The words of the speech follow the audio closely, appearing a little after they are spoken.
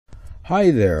Hi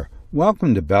there,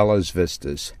 welcome to Bella's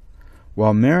Vistas.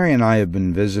 Well, Mary and I have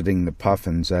been visiting the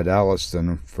Puffins at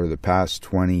Elliston for the past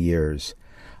 20 years.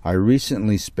 I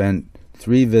recently spent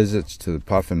 3 visits to the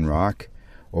Puffin Rock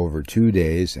over 2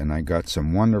 days, and I got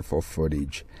some wonderful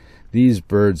footage. These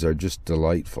birds are just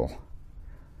delightful.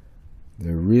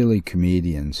 They're really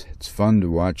comedians. It's fun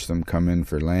to watch them come in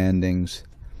for landings.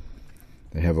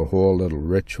 They have a whole little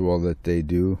ritual that they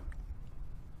do.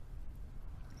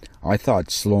 I thought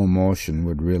slow motion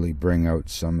would really bring out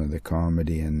some of the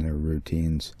comedy in their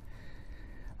routines.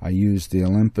 I used the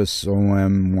Olympus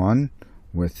OM1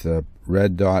 with the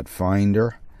red dot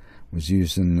finder. Was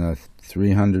using the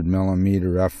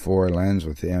 300mm F4 lens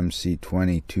with the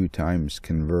MC20 2x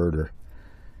converter.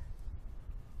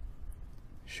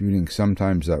 Shooting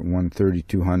sometimes at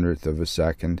 1/3200th of a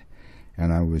second,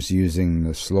 and I was using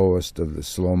the slowest of the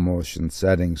slow motion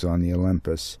settings on the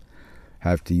Olympus.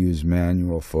 Have to use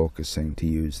manual focusing to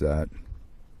use that.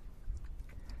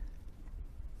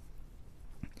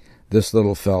 This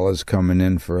little fella's coming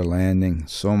in for a landing.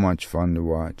 So much fun to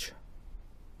watch.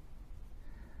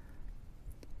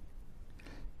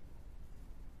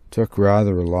 Took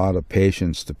rather a lot of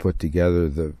patience to put together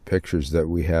the pictures that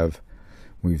we have.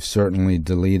 We've certainly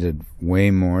deleted way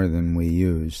more than we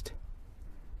used.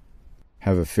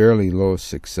 Have a fairly low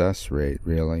success rate,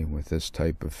 really, with this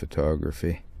type of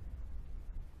photography.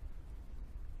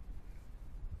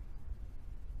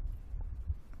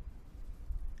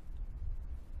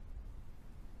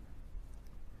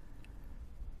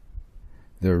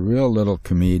 They're real little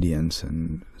comedians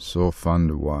and so fun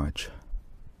to watch.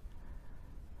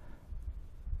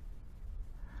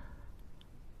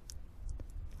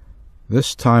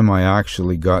 This time I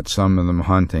actually got some of them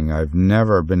hunting. I've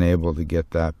never been able to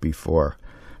get that before,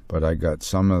 but I got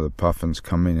some of the puffins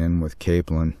coming in with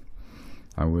capelin.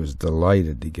 I was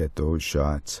delighted to get those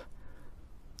shots.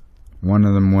 One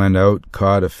of them went out,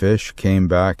 caught a fish, came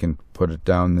back and put it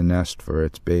down the nest for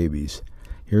its babies.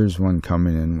 Here's one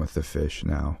coming in with the fish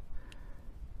now.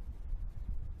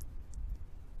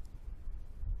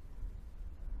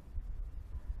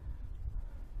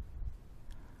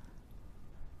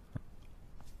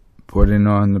 Putting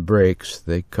on the brakes,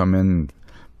 they come in,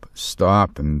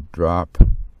 stop and drop.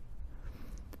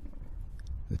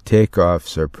 The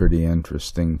takeoffs are pretty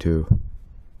interesting too.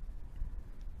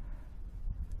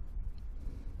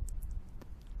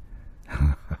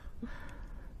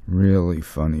 Really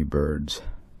funny birds.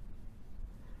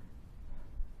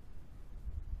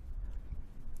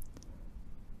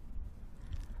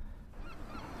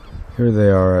 Here they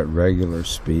are at regular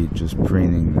speed, just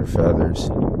preening their feathers.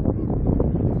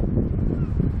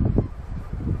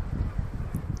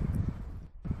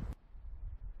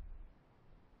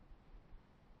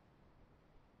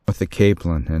 With the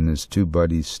capelin and his 2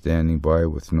 buddies standing by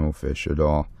with no fish at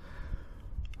all.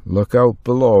 Look out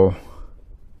below.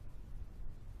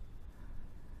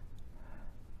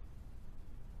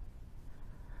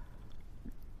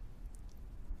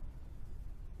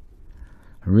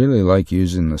 I really like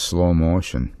using the slow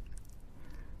motion.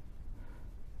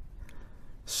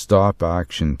 Stop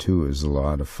action too is a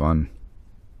lot of fun.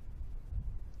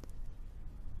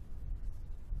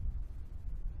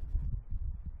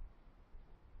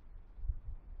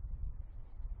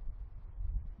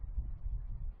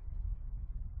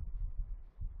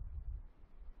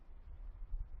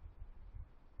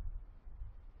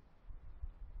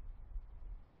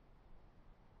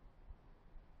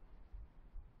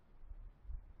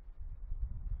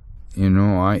 You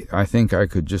know, I think I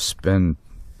could just spend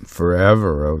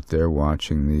forever out there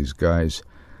watching these guys.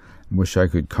 Wish I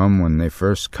could come when they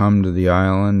first come to the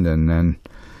island and then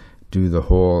do the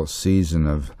whole season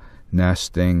of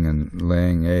nesting and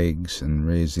laying eggs and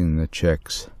raising the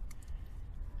chicks.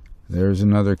 There's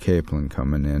another capelin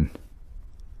coming in.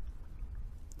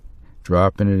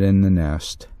 Dropping it in the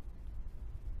nest.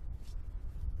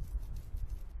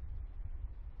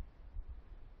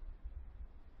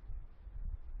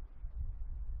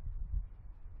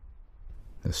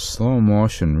 The slow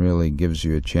motion really gives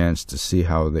you a chance to see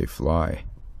how they fly.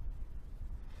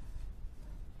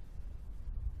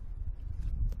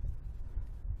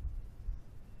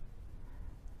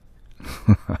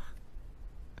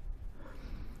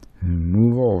 And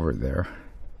move over there.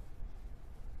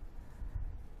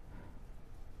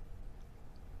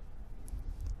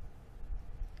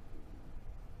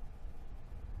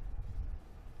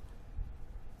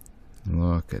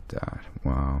 Look at that.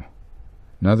 Wow.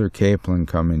 Another capelin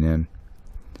coming in.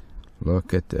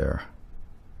 Look at there.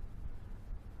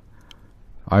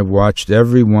 I watched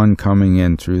every one coming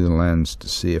in through the lens to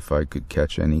see if I could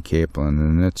catch any capelin,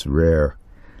 and it's rare.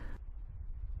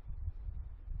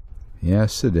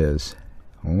 Yes, it is.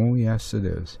 Oh, yes, it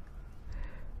is.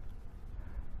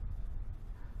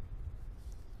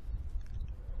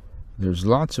 There's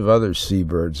lots of other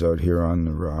seabirds out here on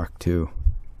the rock, too.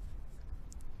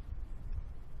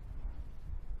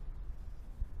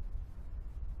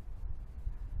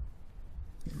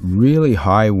 Really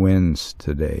high winds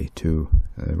today, too.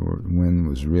 The wind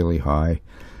was really high.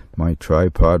 My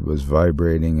tripod was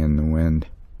vibrating in the wind.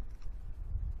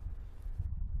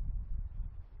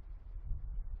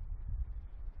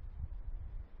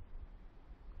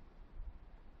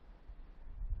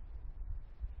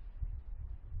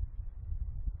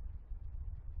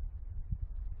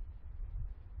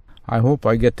 I hope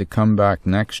I get to come back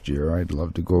next year. I'd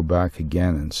love to go back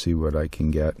again and see what I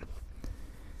can get.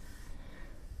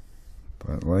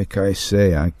 But like I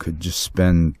say, I could just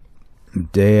spend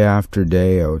day after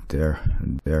day out there.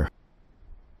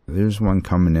 There's one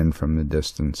coming in from the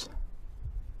distance.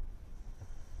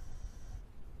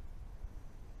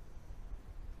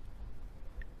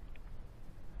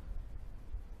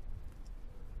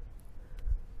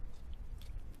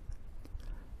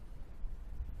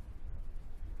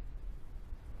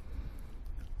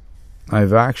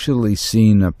 I've actually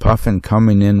seen a puffin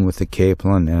coming in with a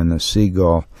capelin and a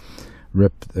seagull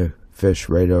rip the fish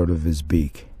right out of his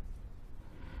beak.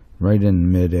 Right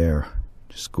in midair.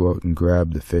 Just go out and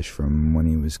grab the fish from him when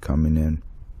he was coming in.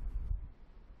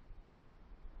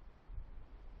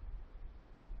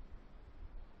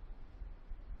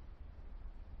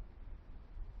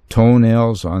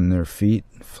 Toenails on their feet,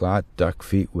 flat duck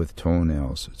feet with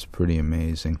toenails. It's pretty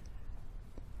amazing.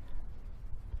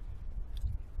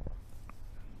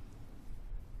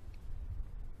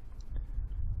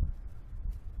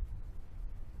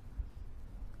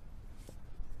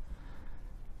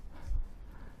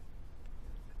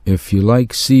 If you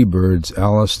like seabirds,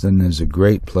 Elliston is a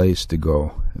great place to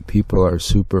go. People are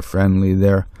super friendly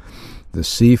there. The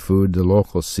seafood, the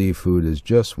local seafood, is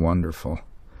just wonderful.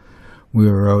 We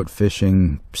were out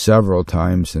fishing several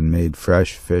times and made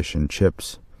fresh fish and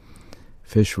chips.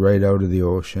 Fish right out of the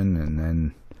ocean and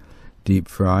then deep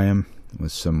fry them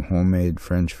with some homemade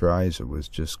French fries. It was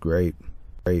just great.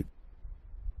 Great.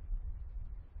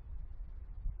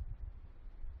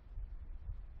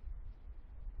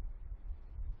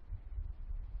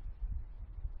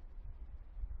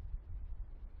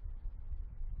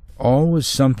 Always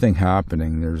something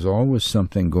happening. There's always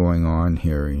something going on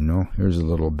here, you know. Here's a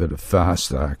little bit of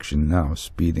fast action now,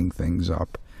 speeding things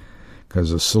up.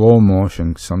 Because of slow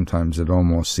motion, sometimes it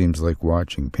almost seems like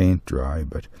watching paint dry,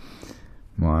 but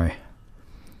I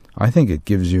think it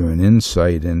gives you an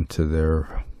insight into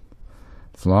their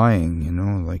flying, you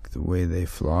know, like the way they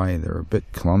fly. They're a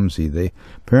bit clumsy.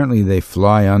 Apparently they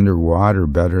fly underwater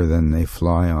better than they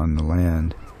fly on the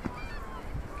land.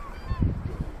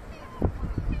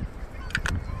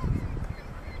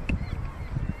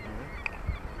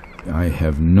 I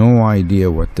have no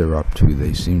idea what they're up to.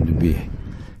 They seem to be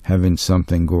having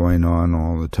something going on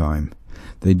all the time.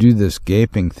 They do this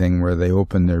gaping thing where they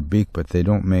open their beak, but they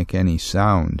don't make any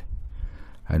sound.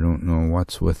 I don't know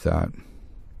what's with that.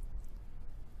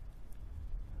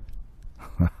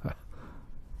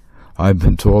 I've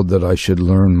been told that I should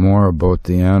learn more about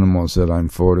the animals that I'm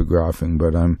photographing,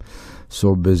 but I'm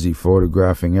so busy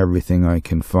photographing everything I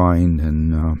can find,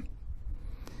 and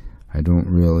I don't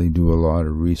really do a lot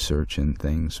of research in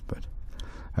things, but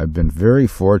I've been very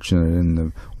fortunate in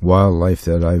the wildlife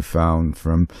that I've found,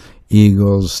 from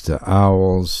eagles to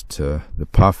owls to the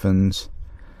puffins.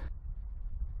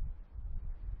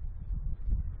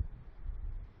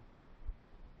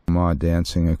 Ma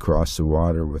dancing across the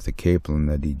water with a capelin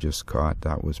that he just caught.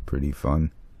 That was pretty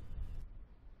fun.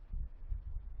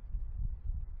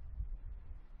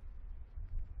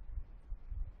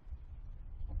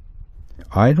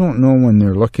 I don't know when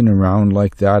they're looking around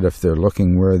like that, if they're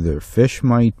looking where their fish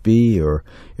might be, or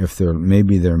if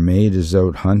maybe their mate is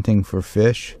out hunting for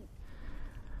fish.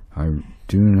 I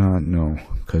do not know,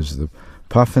 because the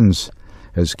puffins,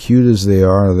 as cute as they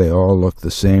are, they all look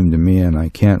the same to me, and I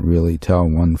can't really tell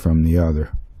one from the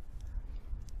other.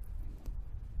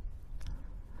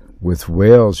 With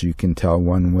whales, you can tell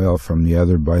one whale from the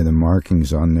other by the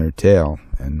markings on their tail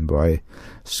and by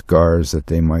scars that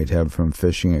they might have from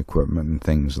fishing equipment and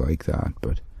things like that.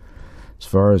 But as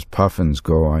far as puffins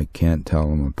go, I can't tell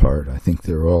them apart. I think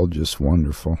they're all just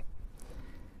wonderful.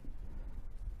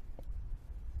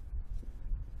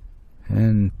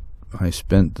 And I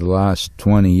spent the last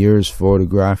 20 years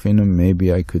photographing them.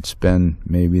 Maybe I could spend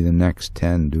maybe the next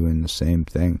 10 doing the same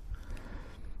thing.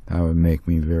 That would make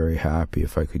me very happy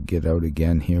if I could get out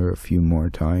again here a few more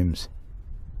times.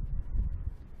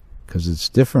 because it's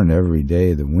different every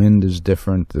day. The wind is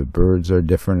different, the birds are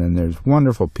different, and there's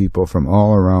wonderful people from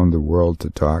all around the world to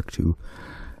talk to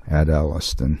at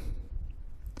Elliston.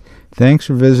 Thanks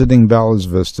for visiting Bella's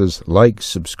Vistas. Like,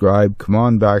 subscribe, come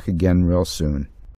on back again real soon.